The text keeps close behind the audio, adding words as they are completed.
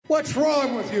What's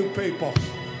wrong with you people?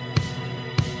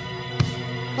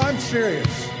 I'm serious.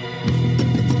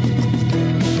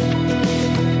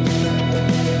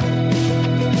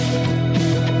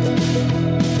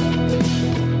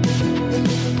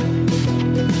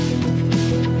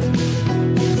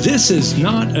 This is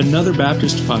Not Another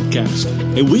Baptist Podcast,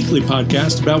 a weekly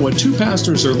podcast about what two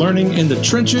pastors are learning in the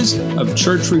trenches of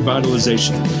church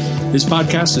revitalization. This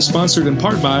podcast is sponsored in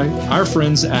part by our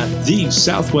friends at the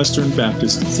Southwestern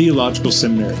Baptist Theological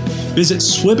Seminary. Visit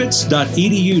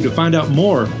swibbits.edu to find out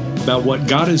more about what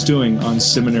God is doing on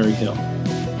Seminary Hill.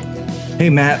 Hey,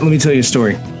 Matt, let me tell you a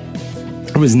story.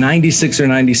 It was 96 or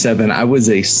 97. I was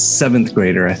a seventh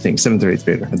grader, I think, seventh or eighth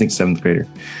grader. I think seventh grader.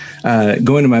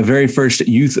 Going to my very first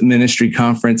youth ministry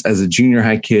conference as a junior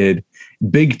high kid.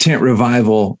 Big Tent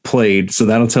Revival played. So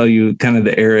that'll tell you kind of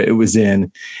the era it was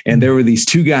in. And there were these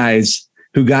two guys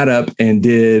who got up and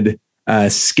did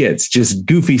skits, just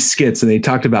goofy skits. And they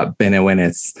talked about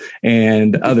Benewenes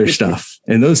and other stuff.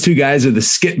 And those two guys are the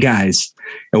skit guys.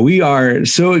 And we are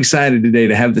so excited today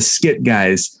to have the skit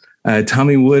guys,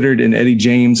 Tommy Woodard and Eddie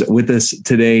James, with us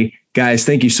today. Guys,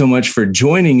 thank you so much for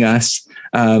joining us.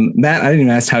 Matt, I didn't even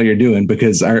ask how you're doing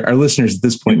because our listeners at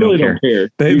this point really don't care.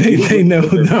 They know.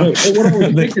 No. What I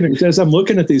was thinking is, as I'm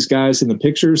looking at these guys in the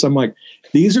pictures, I'm like,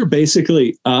 these are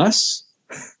basically us,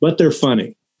 but they're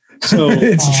funny. So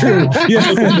it's true.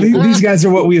 Yeah, these guys are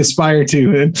what we aspire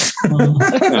to.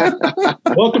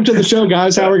 Welcome to the show,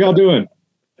 guys. How are y'all doing?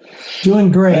 Doing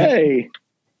great. Hey.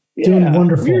 Yeah, doing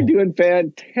wonderful. You're doing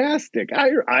fantastic.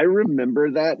 I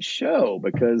remember that show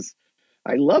because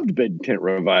I loved Big Tent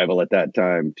Revival at that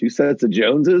time. Two sets of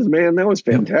Joneses, man, that was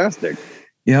fantastic.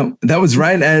 Yeah, that was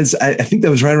right as I think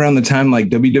that was right around the time like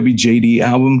WWJD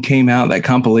album came out, that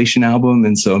compilation album.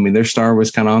 And so, I mean, their star was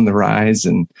kind of on the rise.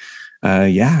 And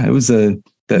it was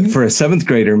for a seventh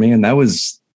grader, man, that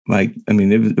was like, I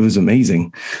mean, it was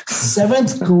amazing.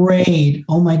 Seventh grade.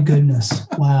 Oh, my goodness.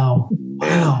 Wow.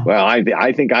 Well,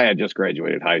 I think I had just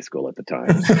graduated high school at the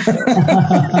time.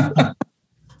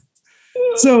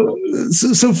 So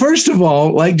first of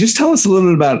all, like, just tell us a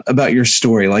little bit about your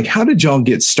story. Like, how did y'all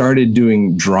get started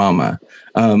doing drama?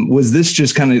 Was this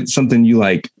just kind of something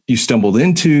you stumbled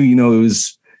into? You know, it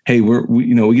was, hey,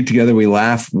 we get together, we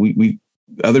laugh, we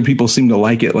other people seem to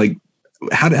like it. Like,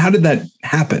 how did that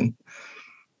happen?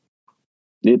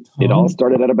 It all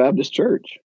started at a Baptist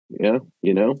church. Yeah,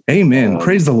 you know. Amen.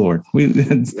 Praise the Lord.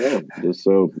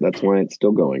 So that's why it's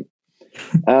still going.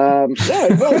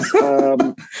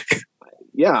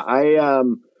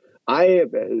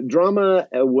 Drama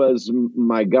was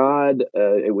my God.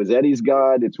 It was Eddie's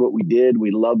God. It's what we did.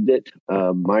 We loved it.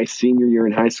 My senior year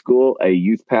in high school, a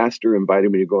youth pastor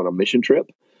invited me to go on a mission trip.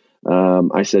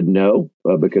 I said no,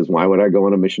 because why would I go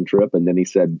on a mission trip? And then he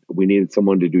said, we needed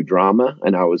someone to do drama.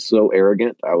 And I was so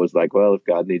arrogant. I was like, well, if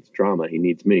God needs drama, he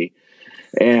needs me.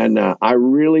 And I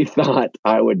really thought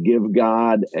I would give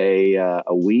God a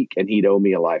week and he'd owe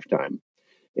me a lifetime.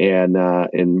 And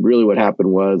really what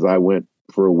happened was I went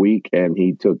for a week and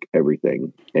he took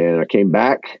everything. And I came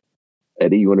back.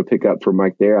 Eddie, you want to pick up from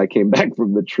Mike there? I came back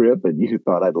from the trip and you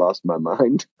thought I'd lost my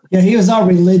mind. Yeah, he was all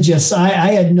religious. I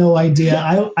had no idea.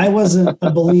 I wasn't a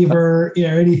believer or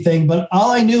anything, but all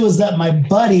I knew was that my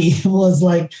buddy was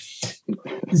like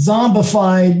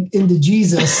zombified into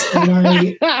Jesus.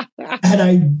 And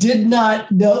I did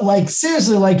not know, like,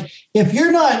 seriously, like, if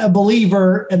you're not a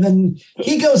believer and then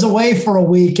he goes away for a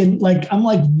week and like, I'm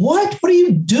like, what are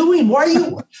you doing? Why are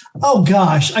you, oh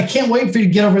gosh, I can't wait for you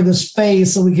to get over this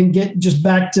phase so we can get just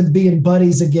back to being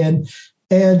buddies again.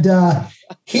 And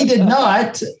he did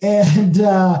not. And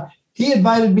he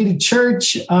invited me to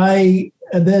church. And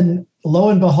then lo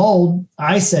and behold,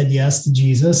 I said yes to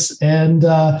Jesus. And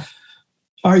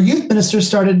our youth minister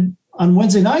started on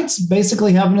Wednesday nights,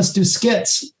 basically having us do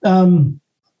skits. And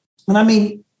I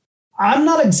mean, I'm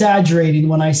not exaggerating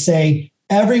when I say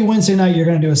every Wednesday night you're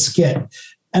going to do a skit.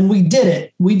 And we did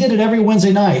it. We did it every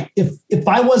Wednesday night. If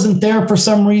I wasn't there for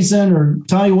some reason or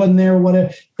Tommy wasn't there or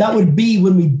whatever, that would be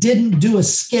when we didn't do a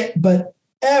skit. But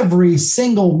every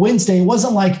single Wednesday, it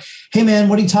wasn't like, hey, man,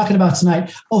 what are you talking about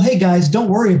tonight? Oh, hey, guys, don't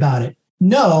worry about it.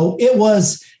 No, it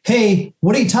was, hey,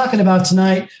 what are you talking about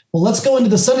tonight? Well, let's go into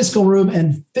the Sunday school room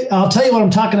and I'll tell you what I'm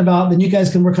talking about. Then you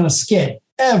guys can work on a skit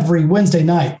every Wednesday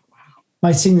night.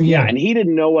 My senior year. Yeah, and he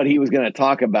didn't know what he was going to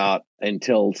talk about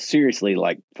until seriously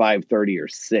like 5:30 or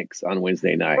 6 on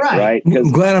Wednesday night, right?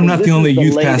 I'm glad I'm not the only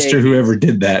youth pastor 80s. Who ever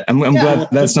did that. I'm glad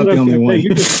that's not the only one.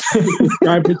 You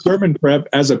described his sermon prep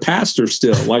as a pastor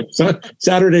still, like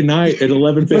Saturday night at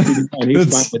 11:59.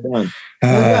 He's finally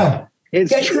done.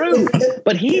 It's true.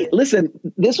 But listen,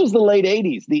 this was the late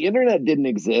 80s. The internet didn't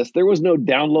exist. There was no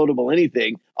downloadable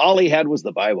anything. All he had was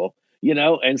the Bible,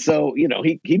 and so,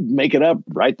 he'd make it up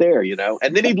right there,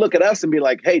 and then he'd look at us and be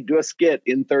like, hey, do a skit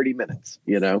in 30 minutes,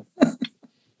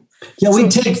 Yeah, we'd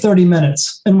take 30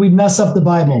 minutes and we'd mess up the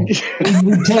Bible.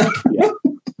 We'd take,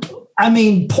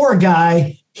 poor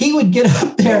guy. He would get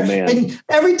up there and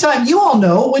every time, you all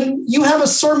know, when you have a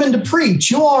sermon to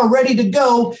preach, you all are ready to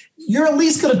go. You're at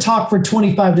least going to talk for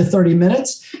 25 to 30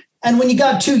 minutes. And when you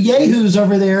got two yahoos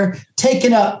over there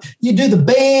taking up, you do the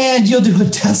band, you'll do a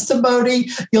testimony,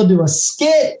 you'll do a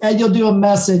skit, and you'll do a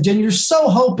message. And you're so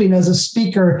hoping as a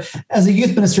speaker, as a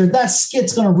youth minister, that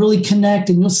skit's going to really connect.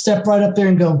 And you'll step right up there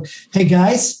and go, hey,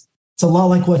 guys, it's a lot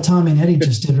like what Tommy and Eddie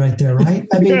just did right there, right?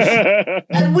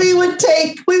 And we would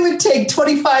take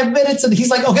 25 minutes, and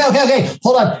he's like, okay,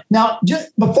 hold on. Now,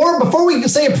 just before we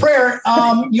say a prayer,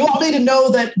 you all need to know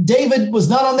that David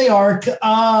was not on the ark.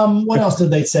 What else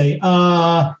did they say?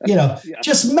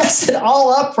 Just mess it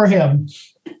all up for him.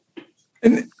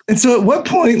 And so, at what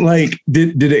point,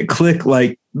 did it click?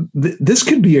 This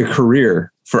could be a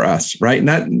career for us, right?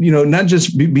 Not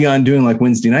just beyond doing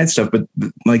Wednesday night stuff, but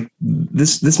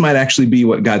this might actually be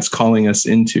what God's calling us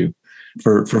into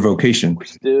for vocation. We're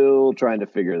still trying to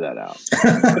figure that out.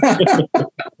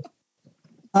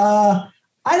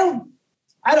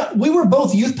 We were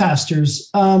both youth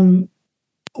pastors. The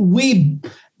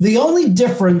only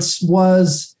difference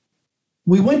was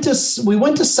we went to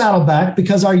Saddleback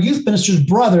because our youth minister's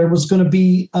brother was going to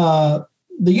be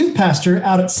the youth pastor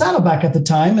out at Saddleback at the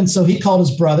time. And so he called his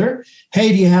brother. Hey,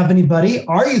 do you have anybody?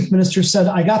 Our youth minister said,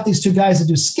 I got these two guys that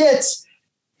do skits.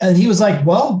 And he was like,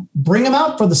 well, bring them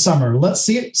out for the summer. Let's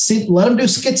let them do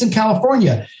skits in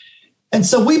California. And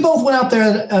so we both went out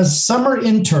there as summer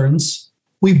interns.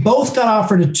 We both got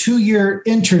offered a 2-year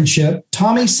internship.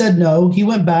 Tommy said no. He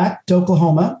went back to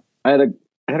Oklahoma. I had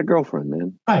a girlfriend,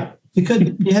 man. Right. You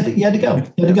had to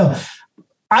go.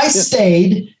 I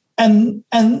stayed. And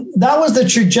that was the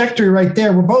trajectory right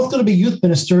there. We're both going to be youth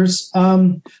ministers.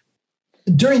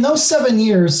 During those 7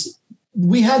 years,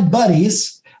 we had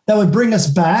buddies that would bring us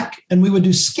back and we would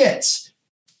do skits.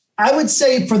 I would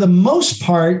say for the most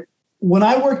part, when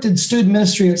I worked in student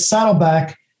ministry at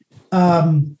Saddleback,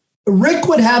 Rick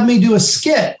would have me do a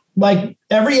skit.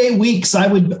 Every 8 weeks, I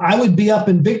would be up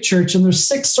in Big Church and there's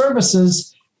 6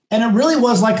 services. And it really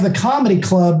was like the comedy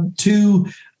club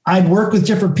I'd work with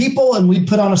different people and we'd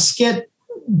put on a skit,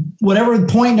 whatever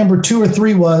point number 2 or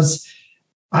 3 was,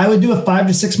 I would do a 5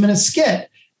 to 6 minute skit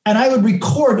and I would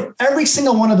record every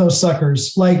single one of those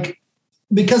suckers,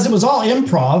 because it was all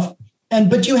improv.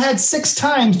 But you had 6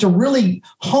 times to really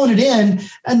hone it in.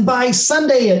 And by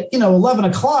Sunday at, 11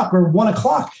 o'clock or 1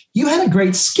 o'clock, you had a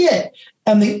great skit.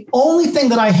 And the only thing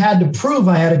that I had to prove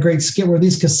I had a great skit were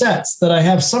these cassettes that I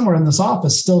have somewhere in this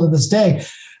office still to this day.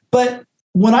 But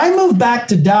when I moved back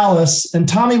to Dallas and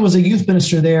Tommy was a youth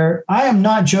minister there, I am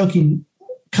not joking.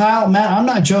 Kyle, Matt, I'm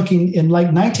not joking. In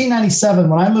 1997,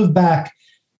 when I moved back,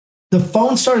 the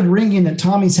phone started ringing at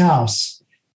Tommy's house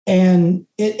and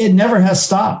it never has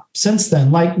stopped since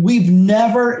then. We've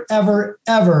never, ever,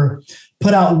 ever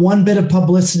put out one bit of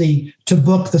publicity to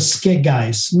book the skit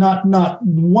guys. Not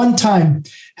one time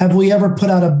have we ever put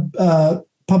out a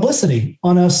publicity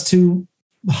on us to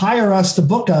hire us to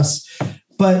book us.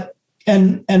 But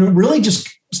And it really just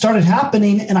started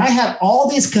happening. And I had all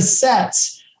these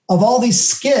cassettes of all these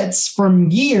skits from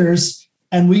years,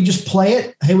 and we just play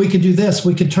it. Hey, we could do this.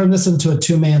 We could turn this into a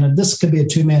 2-man, and this could be a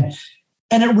 2-man.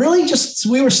 And it really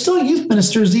we were still youth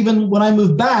ministers even when I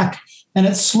moved back, and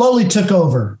it slowly took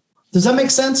over. Does that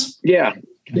make sense? Yeah.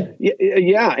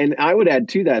 And I would add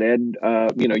to that, Ed,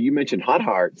 you mentioned Hot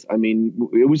Hearts.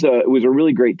 It was a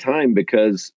really great time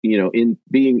because, in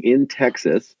being in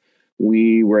Texas,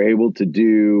 we were able to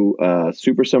do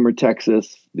Super Summer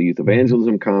Texas, the Youth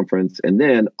Evangelism Conference, and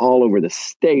then all over the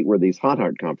state were these Hot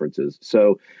Heart conferences.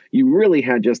 So you really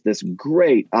had just this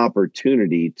great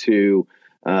opportunity to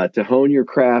hone your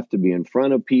craft, to be in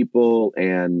front of people.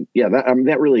 And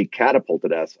that really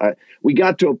catapulted us. We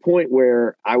got to a point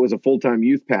where I was a full-time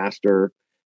youth pastor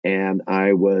and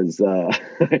I was I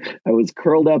was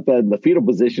curled up in the fetal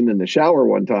position in the shower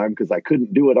one time because I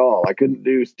couldn't do it all. I couldn't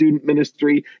do student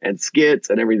ministry and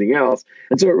skits and everything else.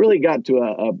 And so it really got to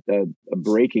a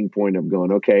breaking point of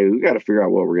going, okay, we got to figure out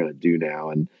what we're going to do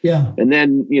now. And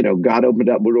then, God opened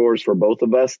up doors for both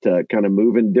of us to kind of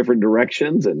move in different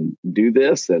directions and do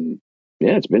this. And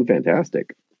it's been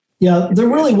fantastic. Yeah, there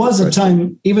really was a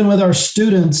time, even with our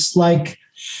students,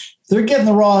 they're getting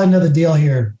the raw end of the deal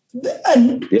here.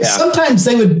 And sometimes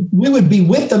we would be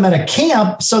with them at a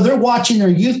camp. So they're watching their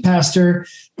youth pastor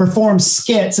perform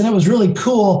skits, and it was really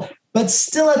cool. But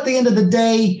still at the end of the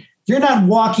day, you're not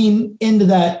walking into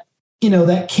that,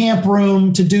 that camp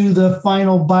room to do the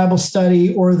final Bible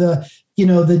study or the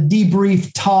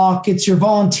debrief talk. It's your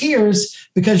volunteers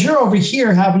because you're over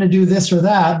here having to do this or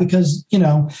that because,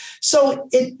 so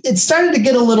it started to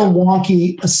get a little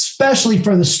wonky, especially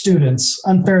for the students,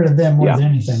 unfair to them more than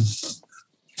anything.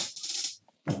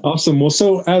 Awesome. Well,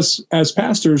 so as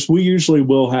pastors, we usually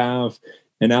will have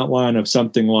an outline of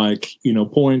something like,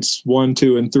 points 1,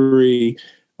 2, and 3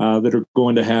 that are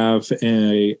going to have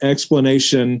an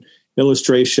explanation,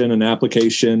 illustration, an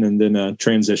application, and then a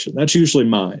transition. That's usually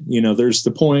mine. There's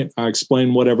the point. I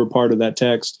explain whatever part of that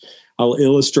text. I'll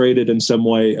illustrate it in some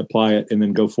way, apply it, and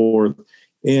then go forth.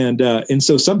 And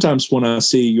so sometimes when I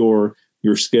see your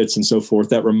skits and so forth,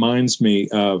 that reminds me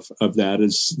of that.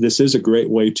 This is a great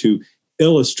way to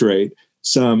illustrate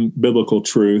some biblical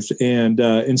truth.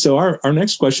 And so our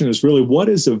next question is really, what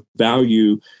is the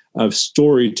value of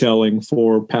storytelling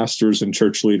for pastors and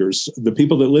church leaders? The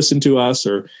people that listen to us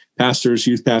are pastors,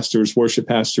 youth pastors, worship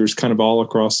pastors, kind of all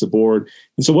across the board.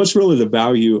 And so what's really the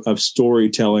value of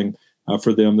storytelling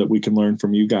for them that we can learn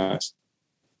from you guys?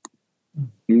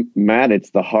 Matt,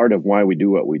 it's the heart of why we do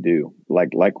what we do.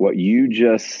 Like what you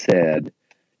just said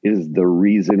is the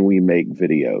reason we make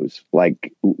videos.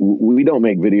 Like we don't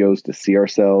make videos to see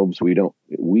ourselves.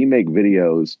 We make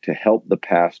videos to help the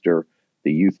pastor,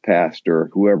 the youth pastor,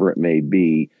 whoever it may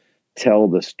be, tell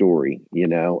the story.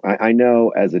 I know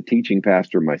as a teaching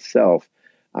pastor myself,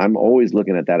 I'm always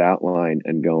looking at that outline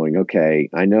and going, okay,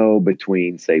 I know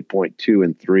between say point 2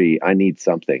 and 3, I need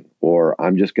something, or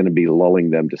I'm just going to be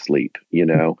lulling them to sleep,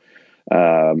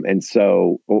 and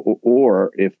so,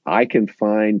 or if I can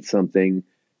find something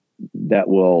that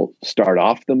will start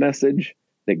off the message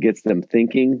that gets them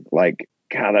thinking like,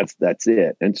 God, that's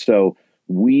it. And so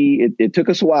it took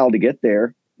us a while to get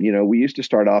there. We used to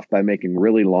start off by making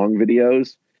really long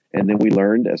videos. And then we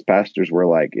learned as pastors, we're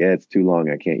like, it's too long.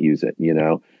 I can't use it,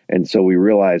 And so we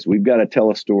realized we've got to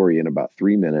tell a story in about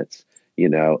 3 minutes,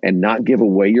 and not give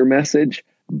away your message,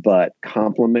 but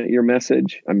complement your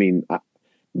message. I mean,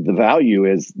 the value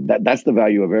is that's the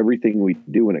value of everything we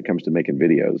do when it comes to making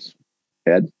videos.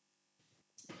 Ed?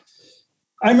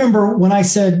 I remember when I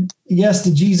said yes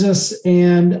to Jesus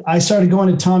and I started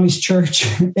going to Tommy's church.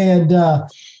 And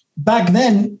back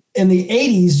then in the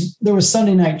 80s, there was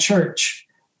Sunday night church.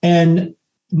 And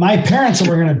my parents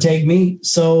were going to take me.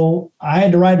 So I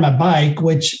had to ride my bike,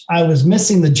 which I was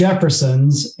missing the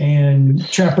Jeffersons and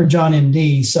Trapper John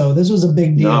MD. So this was a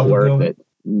big deal. Not worth it.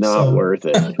 Worth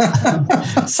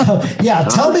it. So yeah,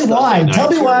 tell me why.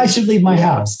 Tell me why I should leave my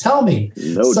house. Tell me.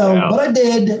 No doubt. But I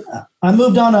did. I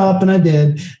moved on up and I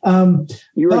did.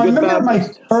 You were I remember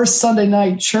Baptist. my first Sunday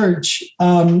night church.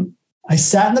 I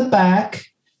sat in the back.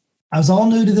 I was all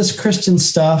new to this Christian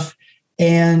stuff.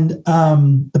 And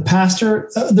the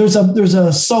pastor, there's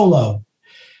a solo.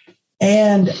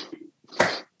 And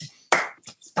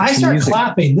I start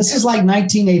clapping. This is like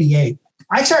 1988.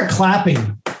 I start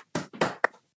clapping.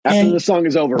 After the song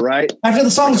is over, right? After the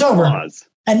song's over. Applause.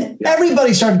 And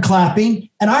everybody started clapping.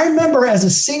 And I remember as a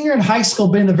senior in high school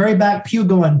being in the very back pew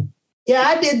going, yeah,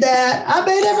 I did that. I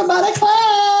made everybody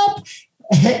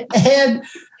clap. And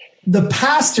the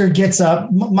pastor gets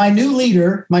up, my new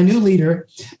leader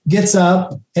gets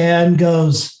up and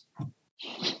goes,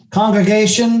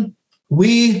 congregation,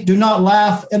 we do not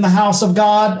laugh in the house of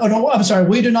God. Oh, no, I'm sorry.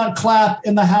 We do not clap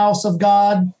in the house of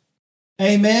God.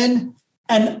 Amen.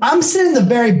 And I'm sitting in the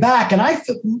very back and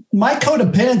my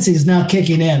codependency is now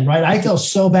kicking in, right? I feel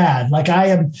so bad. Like I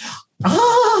am,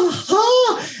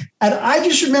 and I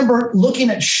just remember looking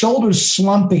at shoulders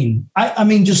slumping. I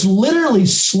mean, just literally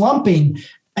slumping.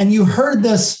 And you heard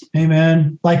this,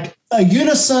 amen, like a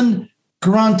unison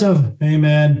grunt of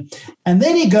amen. And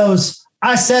then he goes,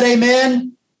 I said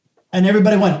amen. And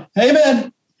everybody went,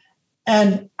 amen.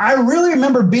 And I really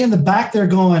remember being in the back there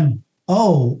going,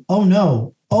 oh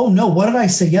no. What did I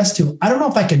say yes to? I don't know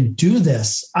if I can do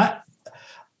this. I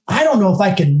don't know if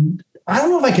I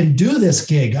can do this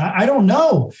gig. I don't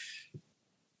know.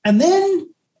 And then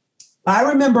I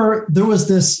remember there was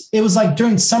this, it was like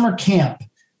during summer camp.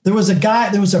 There was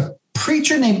a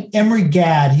preacher named Emery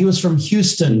Gadd. He was from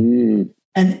Houston.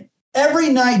 And every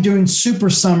night during Super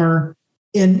Summer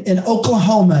in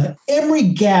Oklahoma, Emery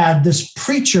Gadd, this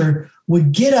preacher,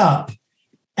 would get up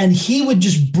and he would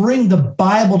just bring the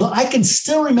Bible. I can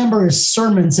still remember his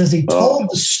sermons as he told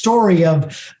the story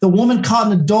of the woman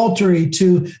caught in adultery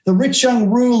to the rich young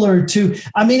ruler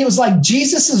it was like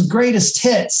Jesus's greatest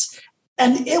hits.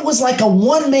 And it was like a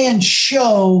one-man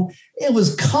show. It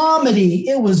was comedy,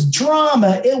 it was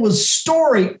drama, it was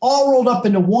story, all rolled up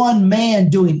into one man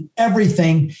doing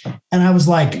everything. And I was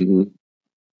like,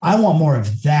 I want more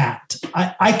of that.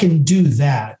 I can do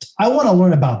that. I want to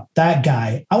learn about that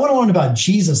guy. I want to learn about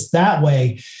Jesus that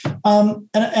way. And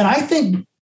I think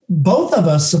both of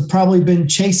us have probably been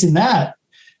chasing that,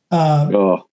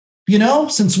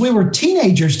 since we were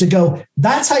teenagers, to go,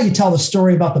 that's how you tell the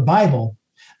story about the Bible.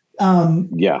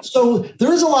 So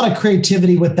there is a lot of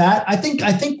creativity with that. I think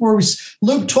we're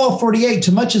Luke 12:48,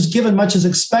 to much is given, much is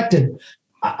expected.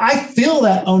 I feel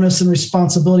that onus and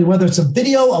responsibility, whether it's a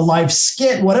video, a live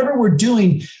skit, whatever we're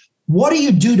doing. What do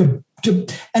you do to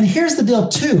and here's the deal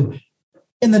too.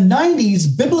 In the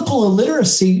 90s, biblical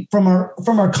illiteracy from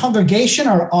our congregation,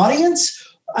 our audience,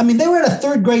 I mean, they were at a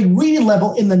third grade reading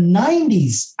level in the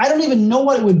 90s. I don't even know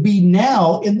what it would be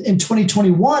now in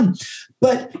 2021.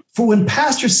 But for when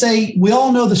pastors say, we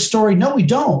all know the story, no, we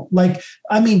don't.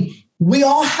 We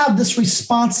all have this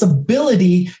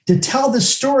responsibility to tell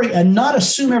this story and not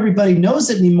assume everybody knows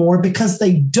it anymore, because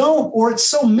they don't, or it's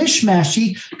so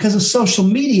mishmashy because of social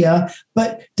media.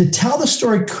 But to tell the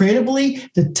story creatively,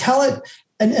 to tell it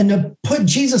and to put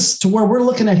Jesus to where we're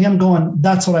looking at him going,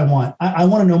 that's what I want. I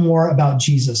want to know more about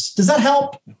Jesus. Does that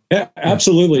help? Yeah,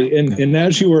 absolutely. And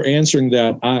as you were answering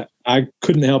that, I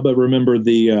couldn't help but remember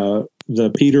the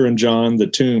Peter and John, the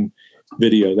tomb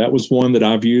video. That was one that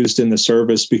I've used in the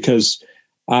service because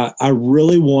I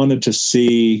really wanted to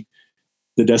see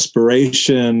the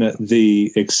desperation,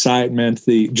 the excitement,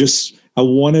 I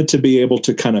wanted to be able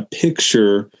to kind of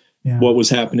picture what was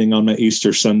happening on my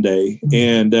Easter Sunday.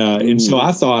 And so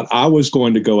I thought I was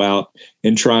going to go out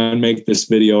and try and make this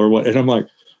video or what. And I'm like,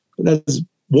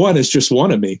 it's just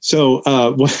one of me. So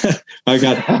I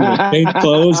got paint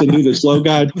clothes and do the slow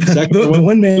guide. The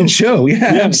one-man show.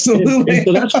 Yeah, absolutely. And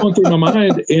so that's going through my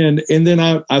mind. And then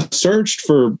I searched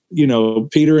for,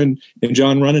 Peter and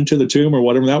John running to the tomb or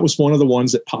whatever. That was one of the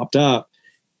ones that popped up.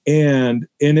 And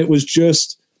it was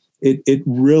just, it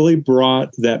really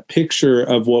brought that picture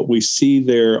of what we see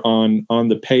there on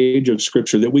the page of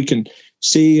Scripture that we can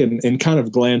see and kind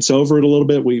of glance over it a little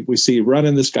bit. We see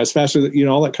running, this guy's faster,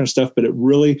 all that kind of stuff, but it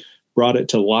really brought it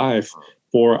to life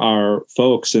for our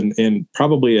folks. And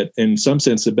probably in some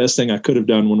sense, the best thing I could have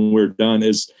done when we're done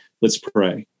is let's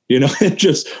pray, and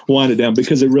just wind it down,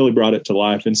 because it really brought it to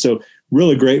life. And so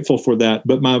really grateful for that.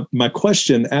 But my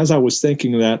question, as I was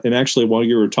thinking that, and actually while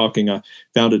you were talking, I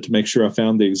found it to make sure I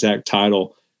found the exact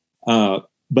title.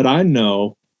 But I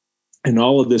know in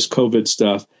all of this COVID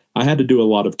stuff, I had to do a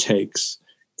lot of takes,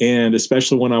 and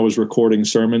especially when I was recording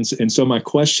sermons. And so my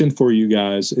question for you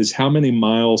guys is, how many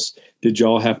miles did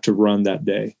y'all have to run that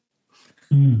day?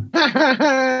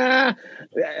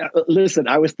 Listen,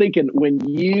 I was thinking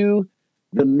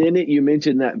the minute you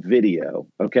mentioned that video,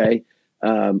 okay,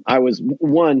 I was,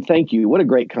 thank you. What a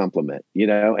great compliment,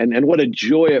 and what a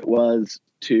joy it was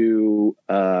to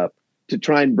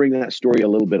try and bring that story a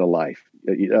little bit of life.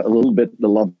 A little bit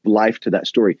the life to that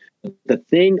story. The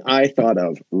thing I thought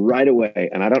of right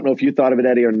away, and I don't know if you thought of it,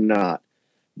 Eddie, or not,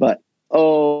 but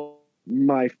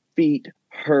my feet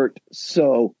hurt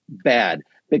so bad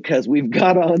because we've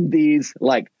got on these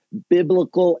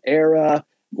biblical era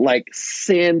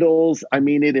sandals. I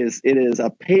mean, it is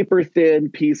a paper thin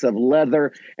piece of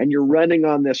leather, and you're running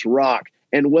on this rock.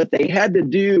 And what they had to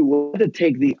do was to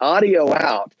take the audio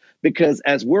out, because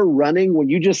as we're running, when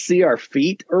you just see our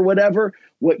feet or whatever,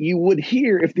 what you would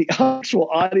hear if the actual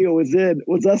audio was in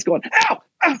was us going, ow,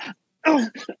 ow, ow,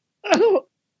 ow,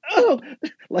 ow.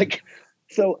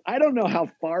 So I don't know how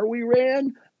far we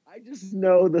ran. I just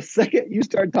know the second you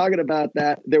started talking about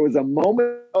that, there was a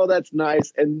moment, oh, that's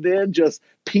nice. And then just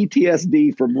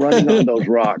PTSD from running on those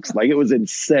rocks. It was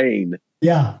insane.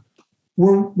 Yeah.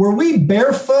 Were we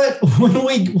barefoot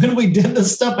when we did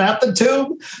this stuff at the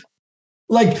tomb?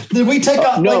 Did we take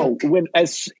off? No,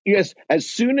 as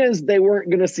soon as they weren't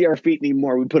going to see our feet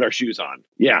anymore, we put our shoes on.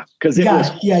 Yeah, because it was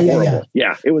horrible.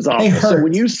 Yeah, it was awful. So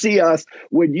when you see us,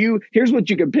 here's what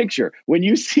you can picture. When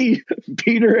you see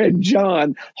Peter and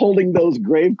John holding those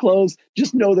grave clothes,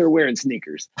 just know they're wearing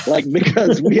sneakers.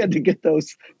 Because we had to get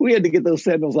those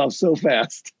sandals off so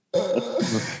fast.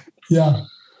 Yeah.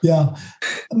 Yeah.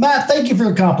 Matt, thank you for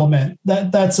your compliment.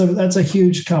 That's a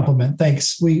huge compliment.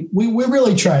 Thanks. We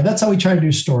really try. That's how we try to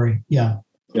do story. Yeah.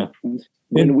 Yeah.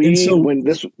 Go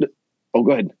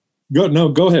ahead.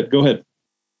 Go ahead.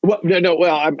 Well, no.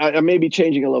 Well, I may be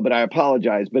changing a little bit. I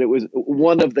apologize, but it was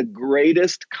one of the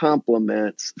greatest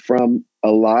compliments from a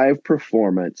live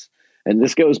performance. And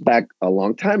this goes back a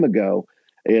long time ago,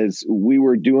 is we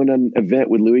were doing an event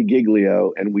with Louis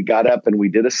Giglio, and we got up and we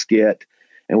did a skit.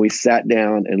 And we sat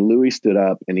down and Louis stood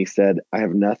up and he said, I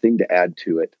have nothing to add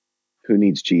to it. Who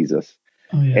needs Jesus?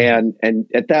 Oh, yeah. And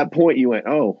at that point you went,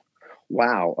 oh,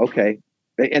 wow. Okay.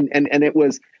 And it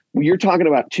was, you're talking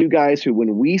about two guys who,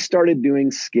 when we started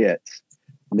doing skits,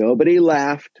 nobody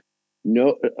laughed.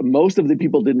 No, most of the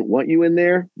people didn't want you in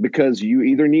there because you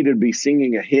either needed to be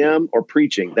singing a hymn or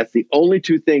preaching. That's the only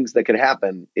two things that could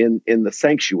happen in the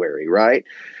sanctuary, right?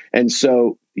 And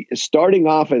so starting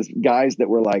off as guys that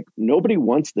were like, nobody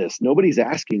wants this, nobody's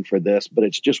asking for this, but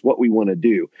it's just what we want to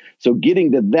do. So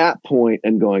getting to that point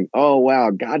and going, oh, wow,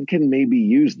 God can maybe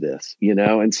use this,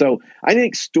 And so I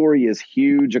think story is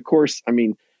huge. Of course, I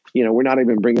mean, we're not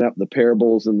even bringing up the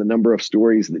parables and the number of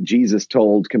stories that Jesus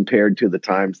told compared to the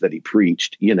times that he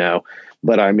preached,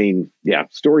 But I mean, yeah,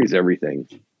 story's everything.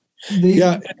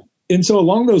 Yeah. And so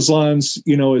along those lines,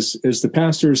 as the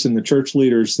pastors and the church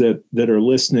leaders that are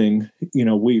listening,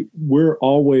 we're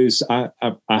always, I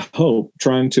hope,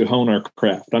 trying to hone our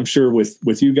craft. I'm sure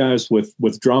with you guys,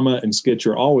 with drama and skit,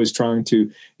 you're always trying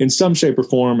to, in some shape or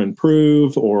form,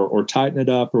 improve or tighten it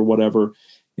up or whatever.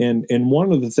 And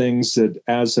one of the things that,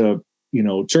 as a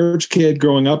church kid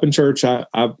growing up in church,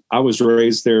 I was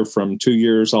raised there from 2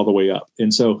 years all the way up,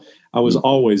 and so I was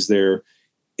always there.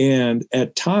 And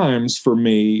at times, for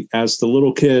me, as the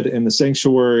little kid in the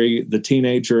sanctuary, the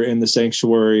teenager in the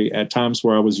sanctuary, at times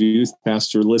where I was a youth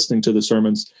pastor listening to the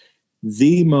sermons,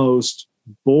 the most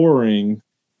boring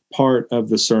part of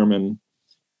the sermon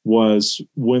was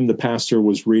when the pastor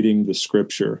was reading the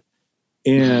scripture.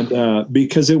 And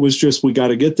because it was just, we got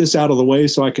to get this out of the way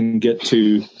so I can get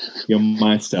to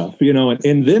my stuff,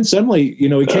 and then suddenly,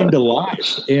 it came to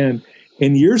life.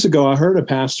 And years ago, I heard a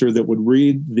pastor that would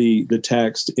read the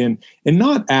text and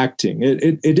not acting.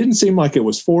 It didn't seem like it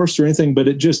was forced or anything, but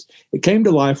it came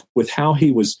to life with how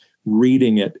he was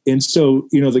reading it. And so,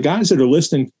 the guys that are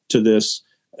listening to this,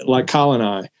 like Kyle and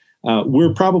I,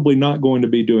 we're probably not going to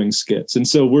be doing skits. And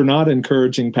so we're not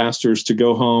encouraging pastors to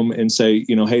go home and say,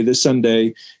 hey, this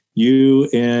Sunday, you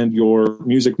and your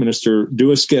music minister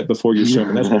do a skit before your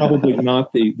sermon. That's probably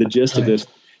not the gist of this.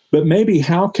 But maybe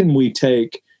how can we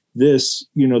take this,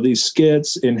 these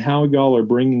skits and how y'all are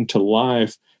bringing to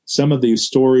life some of these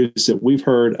stories that we've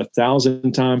heard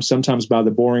 1,000 times, sometimes by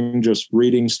the boring, just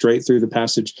reading straight through the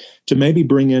passage, to maybe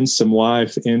bring in some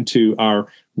life into our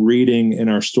reading and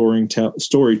our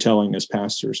storytelling as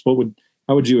pastors.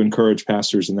 How would you encourage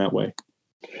pastors in that way?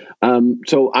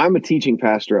 So I'm a teaching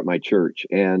pastor at my church,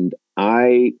 and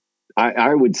I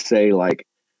would say, like,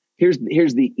 here's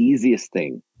the easiest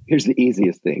thing.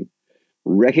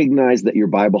 Recognize that your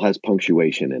Bible has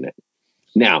punctuation in it.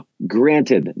 Now,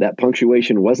 granted, that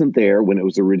punctuation wasn't there when it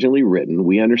was originally written.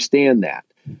 We understand that.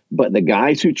 But the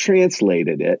guys who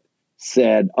translated it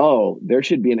said, oh, there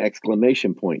should be an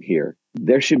exclamation point here.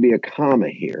 There should be a comma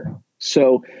here.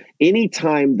 So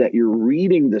anytime that you're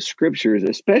reading the scriptures,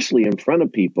 especially in front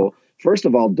of people, first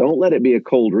of all, don't let it be a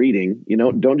cold reading.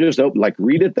 Don't just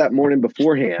read it that morning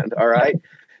beforehand. All right.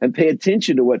 And pay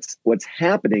attention to what's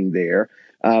happening there.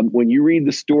 When you read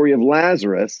the story of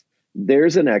Lazarus,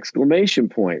 there's an exclamation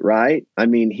point, right? I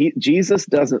mean, Jesus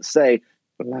doesn't say,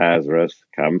 Lazarus,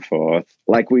 come forth,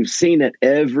 like we've seen it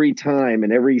every time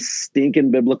in every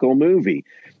stinking biblical movie.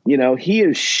 He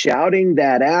is shouting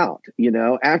that out,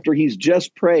 after he's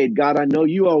just prayed, God, I know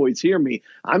you always hear me.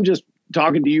 I'm just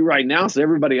talking to you right now so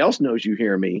everybody else knows you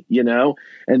hear me,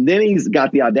 And then he's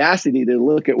got the audacity to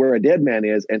look at where a dead man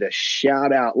is and to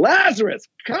shout out, Lazarus,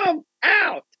 come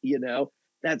out,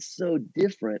 That's so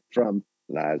different from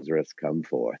Lazarus, come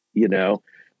forth,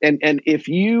 And if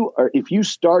you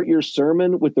start your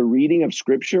sermon with the reading of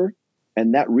scripture,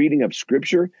 and that reading of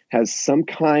scripture has some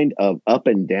kind of up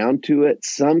and down to it,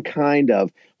 some kind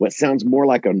of what sounds more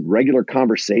like a regular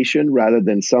conversation rather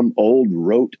than some old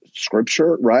rote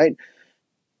scripture, right?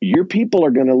 Your people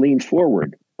are going to lean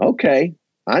forward. Okay,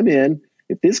 I'm in.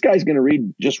 If this guy's going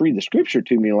to just read the scripture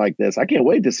to me like this, I can't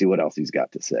wait to see what else he's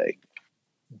got to say.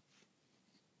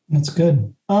 That's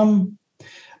good.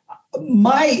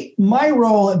 My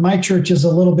role at my church is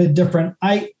a little bit different.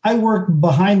 I work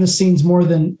behind the scenes more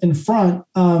than in front.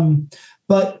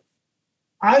 But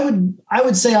I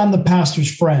would say I'm the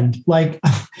pastor's friend. Like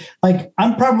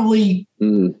I'm probably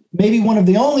maybe one of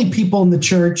the only people in the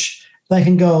church that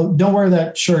can go, don't wear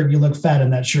that shirt. You look fat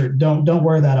in that shirt. Don't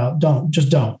wear that out. Don't.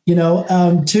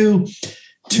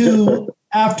 To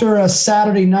after a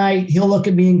Saturday night, he'll look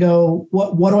at me and go,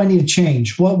 what do I need to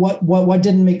change? What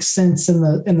didn't make sense in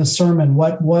the sermon?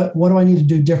 What do I need to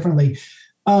do differently?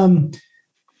 I'm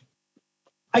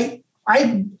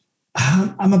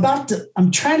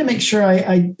trying to make sure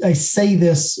I say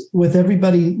this with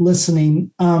everybody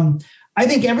listening. I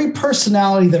think every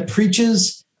personality that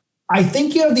preaches, I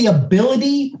think you have the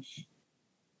ability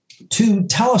to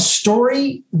tell a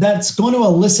story that's going to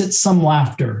elicit some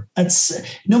laughter. That's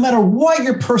no matter what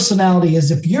your personality is.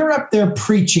 If you're up there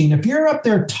preaching, if you're up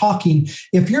there talking,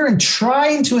 if you're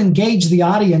trying to engage the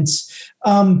audience,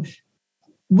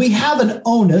 we have an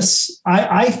onus,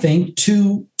 I think,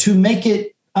 to make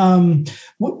it.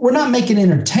 We're not making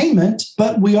entertainment,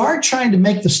 but we are trying to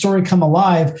make the story come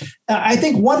alive. I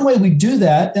think one way we do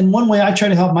that, and one way I try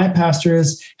to help my pastor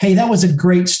is, hey, that was a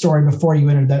great story before you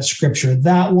entered that scripture.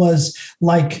 That was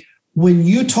like when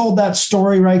you told that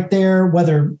story right there,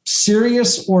 whether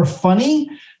serious or funny,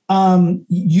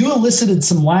 you elicited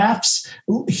some laughs.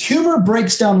 Humor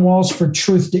breaks down walls for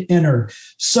truth to enter.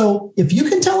 So if you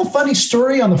can tell a funny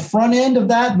story on the front end of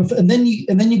that, and then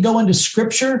you go into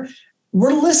scripture,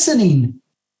 we're listening.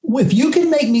 If you can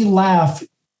make me laugh,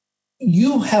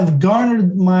 you have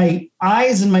garnered my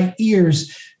eyes and my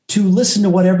ears to listen to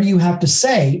whatever you have to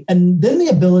say. And then the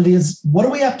ability is, what do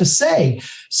we have to say?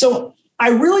 So I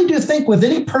really do think with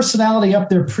any personality up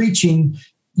there preaching,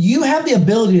 you have the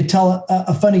ability to tell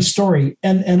a funny story.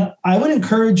 And I would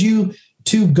encourage you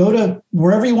to go to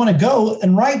wherever you want to go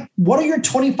and write, what are your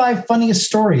 25 funniest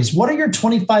stories? What are your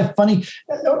 25 funny,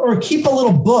 or keep a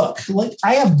little book. Like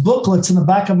I have booklets in the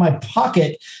back of my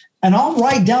pocket, and I'll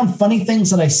write down funny things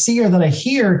that I see or that I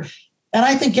hear. And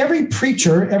I think every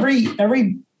preacher,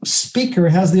 every speaker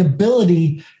has the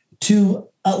ability to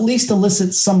at least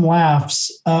elicit some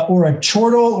laughs or a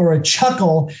chortle or a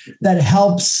chuckle that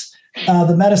helps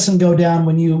the medicine go down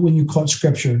when you quote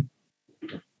scripture.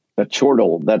 A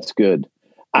chortle, that's good.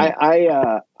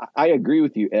 I agree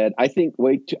with you, Ed. I think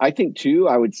too,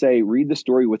 I would say read the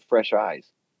story with fresh eyes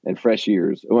and fresh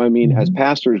ears. Well, I mean, as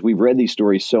pastors, we've read these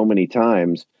stories so many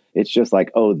times. It's just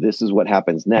like, oh, this is what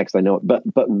happens next. I know it,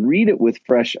 but read it with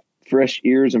fresh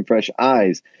ears and fresh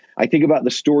eyes. I think about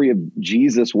the story of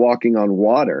Jesus walking on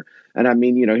water. And I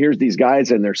mean, here's these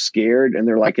guys and they're scared and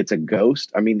they're like, it's a ghost.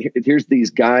 I mean, here's these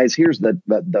guys, here's the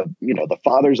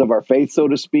fathers of our faith, so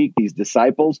to speak, these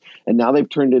disciples. And now they've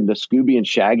turned into Scooby and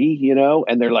Shaggy,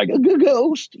 and they're like a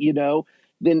ghost,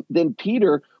 Then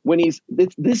Peter, when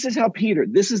this is how Peter,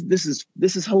 this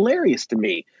is hilarious to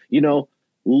me.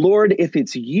 Lord, if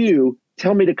it's you,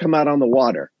 tell me to come out on the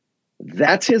water.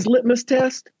 That's his litmus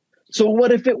test. So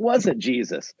what if it wasn't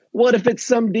Jesus? What if it's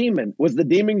some demon? Was the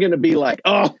demon going to be like,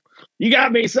 oh, you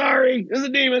got me. Sorry, it's a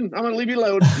demon. I'm going to leave you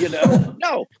alone.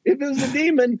 No, if it was a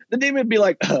demon, the demon would be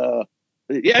like, yeah,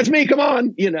 it's me. Come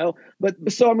on.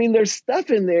 But so, I mean, there's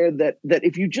stuff in there that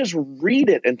if you just read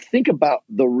it and think about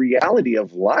the reality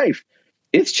of life,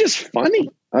 it's just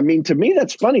funny. I mean, to me,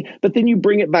 that's funny. But then you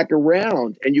bring it back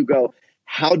around and you go,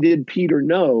 how did Peter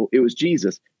know it was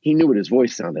Jesus? He knew what his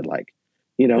voice sounded like.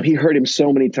 He heard him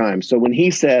so many times. So when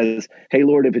he says, hey,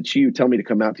 Lord, if it's you, tell me to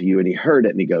come out to you. And he heard it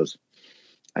and he goes,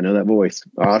 I know that voice.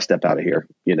 Oh, I'll step out of here,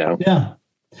 Yeah.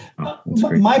 Oh,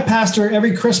 my pastor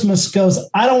every Christmas goes,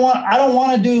 I don't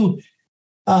want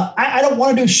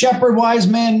to do shepherd, wise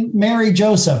man, Mary,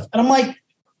 Joseph. And I'm like,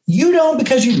 you don't,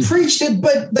 because you preached it,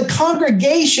 but the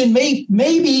congregation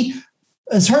maybe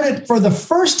has heard it for the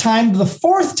first time, the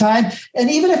fourth time. And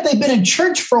even if they've been in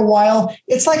church for a while,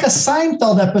 it's like a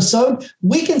Seinfeld episode.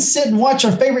 We can sit and watch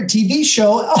our favorite TV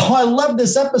show. Oh, I love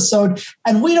this episode.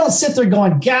 And we don't sit there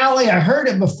going, golly, I heard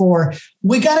it before.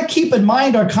 We got to keep in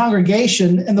mind our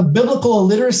congregation and the biblical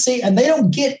illiteracy, and they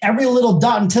don't get every little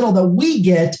dot and tittle that we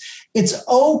get. It's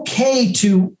okay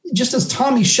to, just as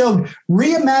Tommy showed,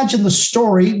 reimagine the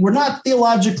story. We're not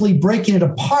theologically breaking it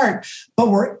apart, but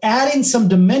we're adding some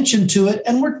dimension to it.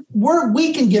 And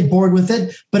we can get bored with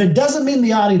it, but it doesn't mean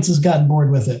the audience has gotten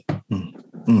bored with it.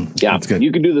 Yeah, that's good.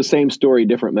 You can do the same story,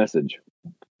 different message.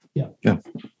 Yeah,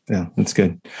 that's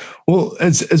good. Well,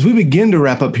 as we begin to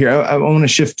wrap up here, I want to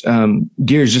shift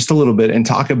gears just a little bit and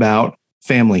talk about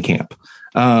family camp.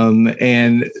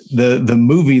 And the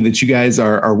movie that you guys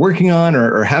are working on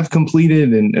or have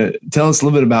completed, and tell us a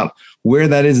little bit about where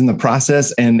that is in the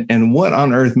process and what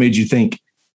on earth made you think,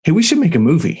 hey, we should make a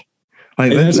movie.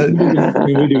 Like that's what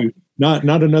we do. Not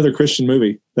another Christian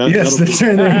movie. Yes, that's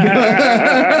right. There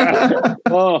you go.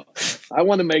 Oh, I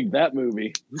want to make that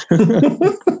movie.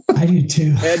 I do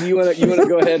too. Ed, you want to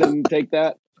go ahead and take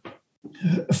that?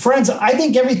 Friends, I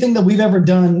think everything that we've ever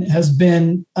done has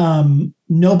been,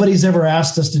 nobody's ever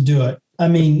asked us to do it. I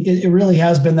mean, it really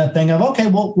has been that thing of, okay,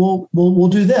 we'll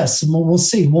do this and we'll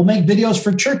see. We'll make videos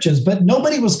for churches, but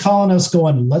nobody was calling us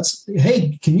going,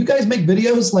 hey, can you guys make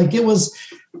videos? Like it was,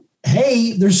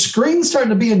 hey, there's screens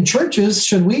starting to be in churches.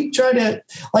 Should we try to,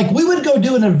 we would go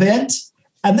do an event,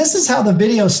 and this is how the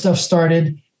video stuff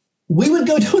started. We would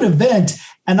go to an event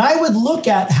And I would look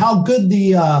at how good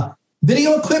the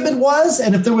video equipment was.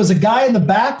 And if there was a guy in the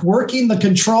back working the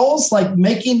controls, like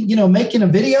making a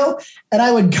video, and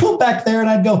I would go back there and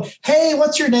I'd go, hey,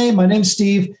 what's your name? My name's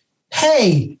Steve.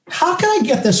 Hey, how can I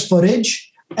get this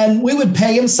footage? And we would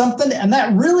pay him something. And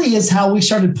that really is how we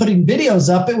started putting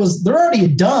videos up. They're already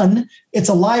done. It's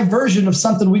a live version of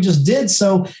something we just did.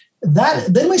 So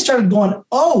then we started going,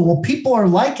 oh, well, people are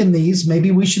liking these.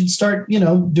 Maybe we should start,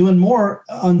 doing more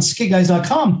on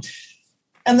skitguys.com.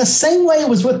 And the same way it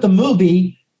was with the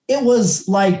movie. It was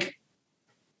like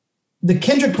the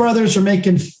Kendrick brothers are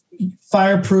making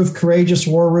Fireproof, Courageous,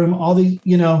 War Room, all these,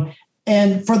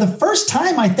 and for the first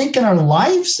time, I think in our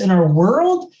lives, in our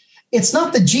world, it's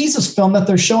not the Jesus film that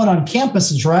they're showing on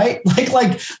campuses, right?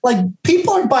 Like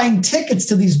people are buying tickets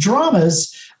to these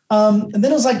dramas. And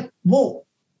then it was like, well,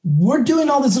 we're doing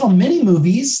all these little mini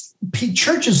movies.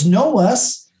 Churches know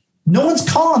us. No one's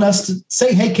calling us to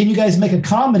say, hey, can you guys make a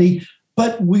comedy?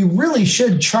 But we really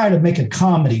should try to make a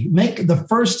comedy, make the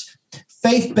first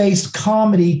faith-based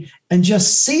comedy, and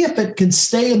just see if it could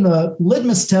stay in the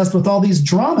litmus test with all these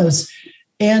dramas.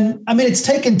 And I mean, it's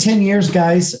taken 10 years,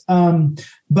 guys.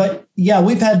 But yeah,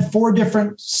 we've had 4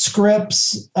 different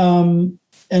scripts, and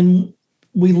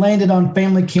we landed on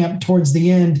Family Camp towards the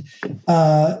end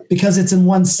because it's in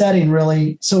one setting,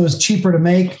 really. So it was cheaper to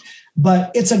make.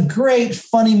 But it's a great,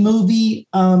 funny movie.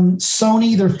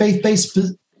 Sony, their faith-based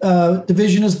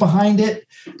division, is behind it,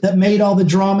 that made all the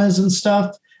dramas and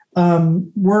stuff.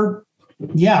 We're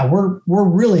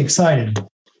really excited.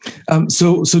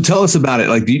 So tell us about it.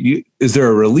 Like, is there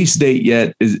a release date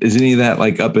yet? Is any of that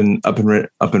like up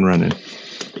and running?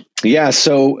 Yeah.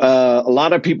 So a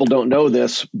lot of people don't know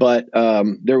this, but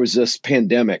there was this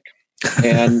pandemic,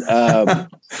 and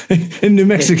in New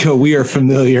Mexico, we are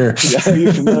familiar. Are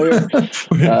you familiar?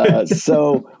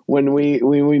 So when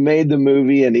we made the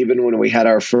movie, and even when we had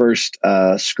our first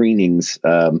screenings,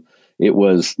 it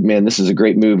was, man, this is a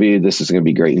great movie. This is going to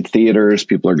be great in theaters.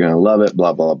 People are going to love it.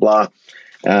 Blah blah blah.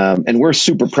 And we're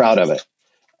super proud of it.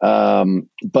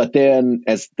 But then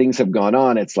as things have gone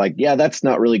on, it's like, yeah, that's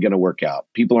not really going to work out.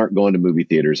 People aren't going to movie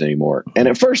theaters anymore. And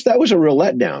at first that was a real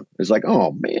letdown. It's like,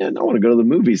 oh man, I want to go to the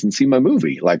movies and see my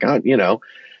movie. Like,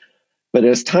 but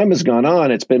as time has gone on,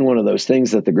 it's been one of those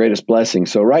things that the greatest blessing.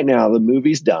 So right now the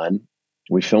movie's done.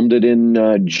 We filmed it in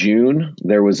June.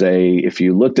 There was if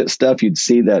you looked at stuff, you'd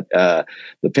see that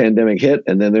the pandemic hit,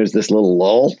 and then there's this little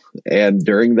lull. And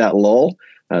during that lull,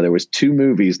 there was 2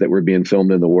 movies that were being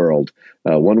filmed in the world.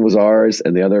 One was ours,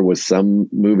 and the other was some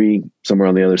movie somewhere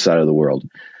on the other side of the world.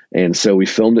 And so we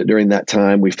filmed it during that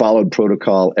time. We followed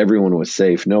protocol. Everyone was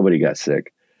safe. Nobody got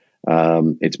sick.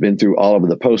 It's been through all of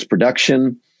the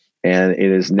post-production, and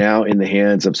it is now in the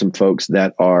hands of some folks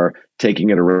that are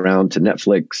taking it around to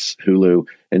Netflix, Hulu,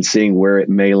 and seeing where it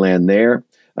may land there.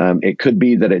 It could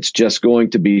be that it's just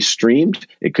going to be streamed.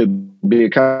 It could be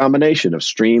a combination of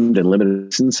streamed and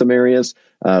limited in some areas.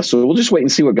 So we'll just wait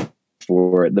and see what goes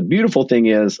for it. The beautiful thing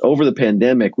is, over the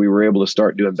pandemic, we were able to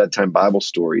start doing bedtime Bible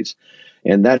stories.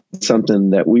 And that's something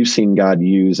that we've seen God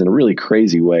use in a really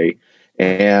crazy way.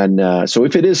 And so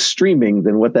if it is streaming,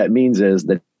 then what that means is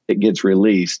that it gets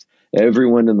released.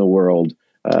 Everyone in the world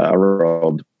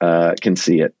can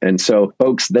see it. And so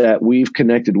folks that we've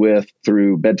connected with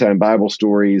through bedtime Bible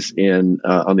stories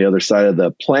on the other side of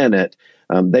the planet,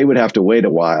 they would have to wait a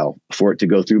while for it to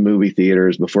go through movie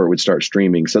theaters before it would start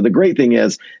streaming. So the great thing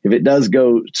is, if it does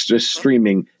go just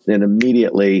streaming, then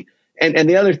immediately. And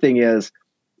the other thing is,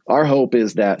 our hope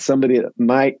is that somebody that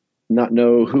might not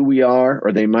know who we are,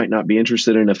 or they might not be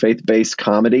interested in a faith-based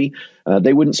comedy,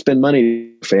 they wouldn't spend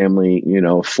money, family,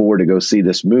 for to go see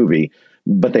this movie,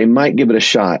 but they might give it a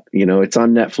shot. It's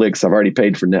on Netflix. I've already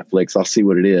paid for Netflix. I'll see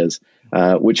what it is,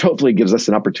 which hopefully gives us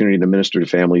an opportunity to minister to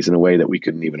families in a way that we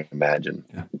couldn't even imagine.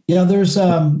 Yeah, there's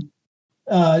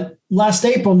last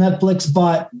April, Netflix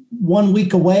bought 1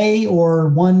 week away,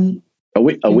 or a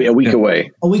week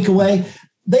away. A week away.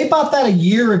 They bought that a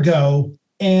year ago,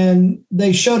 and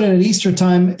they showed it at Easter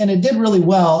time, and it did really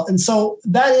well. And so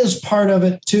that is part of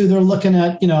it too. They're looking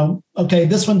at, okay,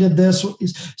 this one did this.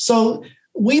 So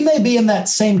we may be in that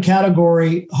same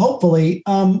category, hopefully.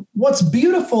 What's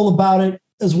beautiful about it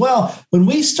as well, when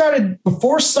we started,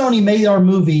 before Sony made our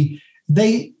movie,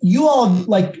 you all,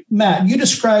 like Matt, you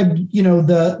described,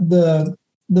 the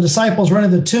disciples running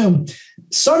the tomb.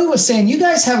 Sony was saying, you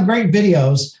guys have great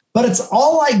videos, but it's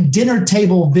all like dinner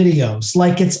table videos.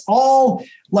 Like, it's all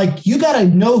like, you got to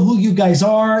know who you guys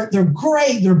are. They're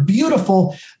great. They're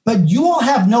beautiful, but you all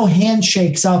have no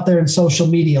handshakes out there in social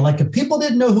media. Like, if people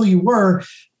didn't know who you were,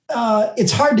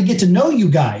 it's hard to get to know you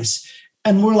guys.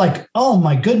 And we're like, oh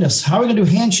my goodness, how are we going to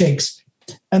do handshakes?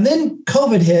 And then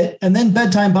COVID hit, and then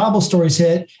bedtime Bible stories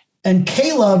hit, and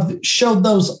Caleb showed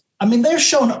those. I mean, they're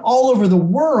shown all over the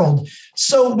world.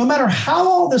 So no matter how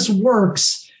all this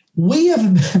works, we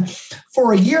have,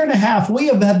 for a year and a half, we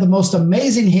have had the most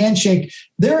amazing handshake.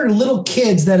 There are little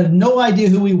kids that had no idea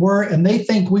who we were, and they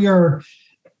think we are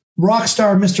rock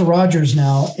star Mr. Rogers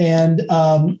now, and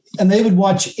they would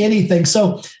watch anything.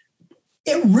 So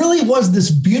it really was this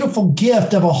beautiful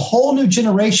gift of a whole new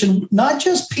generation, not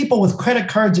just people with credit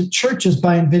cards at churches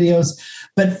buying videos,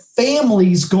 but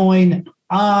families going,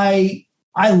 I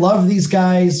love these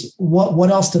guys. What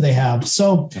else do they have?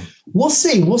 So we'll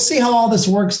see. We'll see how all this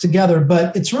works together,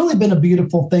 but it's really been a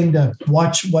beautiful thing to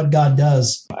watch what God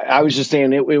does. I was just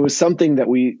saying it was something that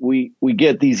we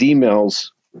get these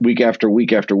emails week after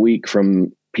week after week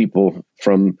from people,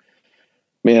 from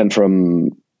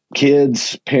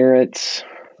kids, parents,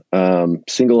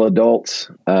 single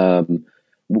adults.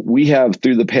 We have,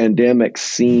 through the pandemic,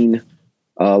 seen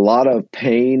a lot of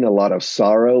pain, a lot of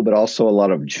sorrow, but also a lot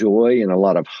of joy and a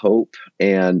lot of hope.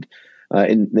 And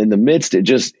in the midst, it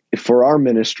just, for our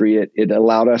ministry, it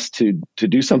allowed us to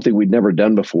do something we'd never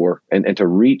done before, and to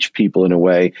reach people in a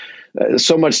way,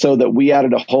 so much so that we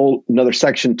added a whole another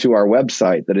section to our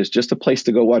website that is just a place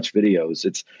to go watch videos.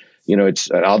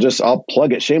 I'll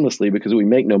plug it shamelessly because we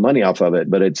make no money off of it,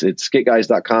 but it's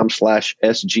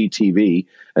skitguys.com/SGTV,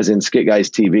 as in Skit Guys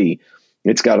TV.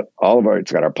 It's got our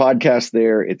podcast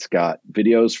there. It's got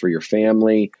videos for your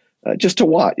family, just to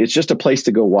watch. It's just a place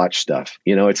to go watch stuff.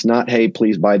 It's not, hey,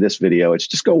 please buy this video. It's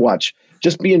just go watch,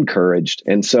 just be encouraged.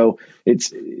 And so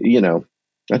it's,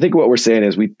 I think what we're saying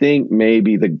is we think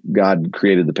maybe God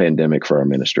created the pandemic for our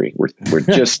ministry. We're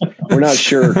not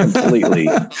sure completely,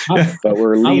 but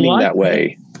we're leaning that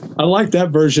way. I like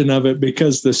that version of it,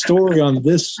 because the story on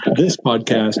this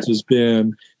podcast has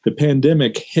been the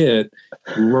pandemic hit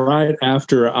right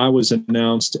after I was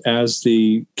announced as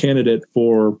the candidate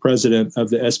for president of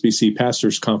the SBC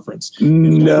Pastors Conference.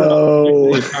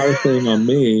 No, the entire thing on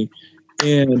me.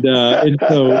 And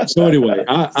so anyway,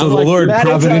 the Lord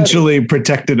providentially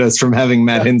protected us from having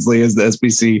Matt Hensley as the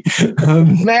SBC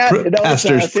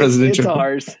pastors presidential.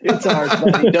 It's ours,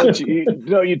 buddy. Don't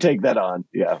you take that on?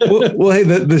 Yeah. Well, hey,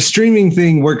 the streaming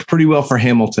thing worked pretty well for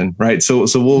Hamilton, right? So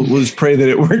we'll just pray that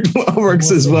it works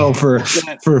as well for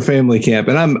Family Camp,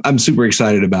 and I'm super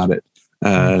excited about it,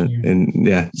 and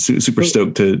yeah, super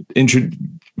stoked to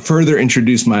further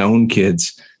introduce my own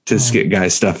kids to Skit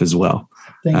Guys stuff as well.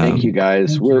 Thank you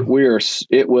guys.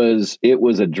 It was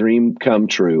a dream come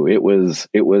true. It was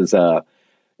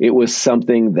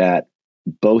something that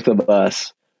both of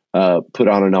us put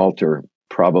on an altar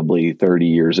probably 30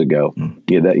 years ago.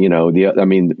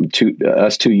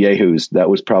 Us two yahoos, that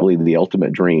was probably the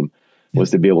ultimate dream,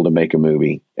 was to be able to make a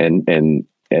movie. And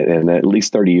at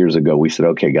least 30 years ago, we said,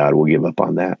 okay, God, we'll give up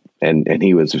on that. And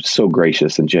he was so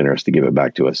gracious and generous to give it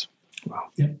back to us. Wow.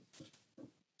 Yeah.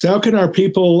 So how can our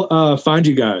people find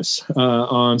you guys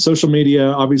on social media?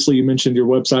 Obviously, you mentioned your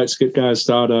website,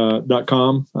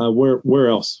 skitguys.com. Where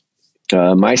else?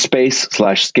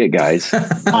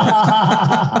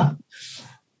 MySpace/SkitGuys.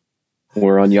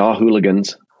 We're on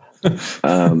Yahooligans.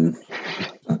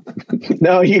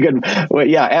 No, you can. Well,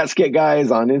 yeah, at Skit Guys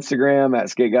on Instagram,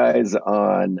 at Skit Guys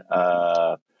on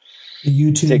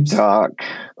YouTube, TikTok,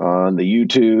 on the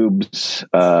YouTubes,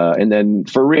 and then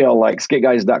for real, like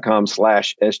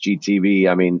skitguys.com/SGTV.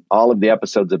 I mean, all of the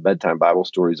episodes of Bedtime Bible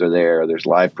Stories are there. There's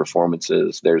live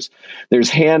performances. There's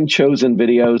hand chosen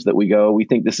videos that we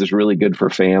think this is really good for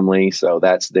family, so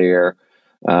that's there.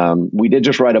 We did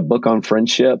just write a book on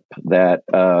friendship that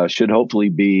should hopefully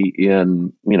be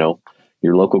in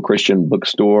your local Christian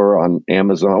bookstore, on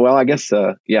Amazon. Well, I guess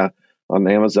on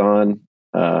Amazon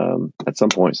at some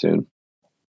point soon.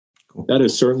 That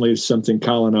is certainly something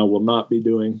Kyle and I will not be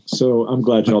doing. So I'm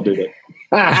glad y'all did it.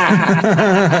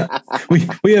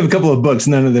 we have a couple of books.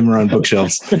 None of them are on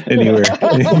bookshelves anywhere.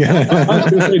 I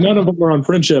was going to say none of them are on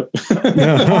friendship.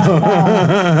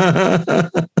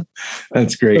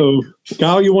 That's great. So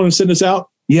Kyle, you want to send us out?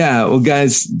 Yeah. Well,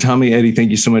 guys, Tommy, Eddie, thank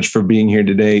you so much for being here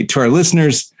today. To our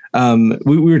listeners,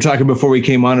 we were talking before we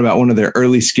came on about one of their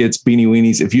early skits, Beanie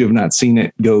Weenies. If you have not seen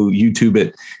it, go YouTube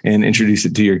it and introduce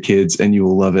it to your kids, and you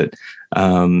will love it.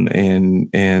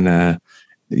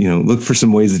 Look for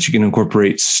some ways that you can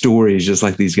incorporate stories, just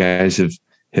like these guys have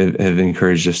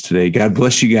encouraged us today. God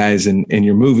bless you guys and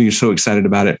your movie. You're so excited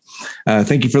about it.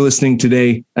 Thank you for listening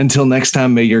today. Until next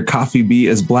time, may your coffee be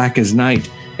as black as night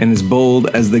and as bold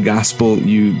as the gospel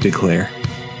you declare.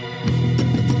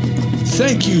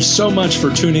 Thank you so much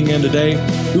for tuning in today.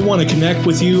 We want to connect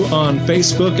with you on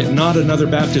Facebook at Not Another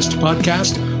Baptist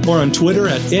Podcast, or on Twitter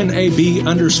at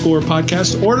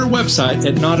NAB_podcast, or our website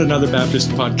at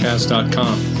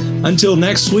notanotherbaptistpodcast.com. Until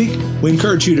next week, we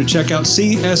encourage you to check out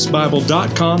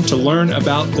csbible.com to learn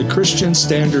about the Christian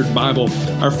Standard Bible,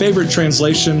 our favorite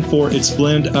translation for its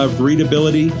blend of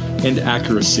readability and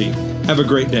accuracy. Have a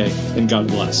great day, and God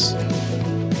bless.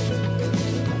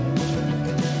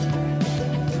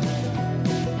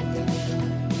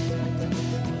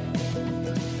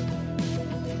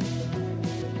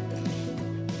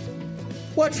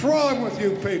 What's wrong with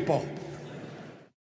you people?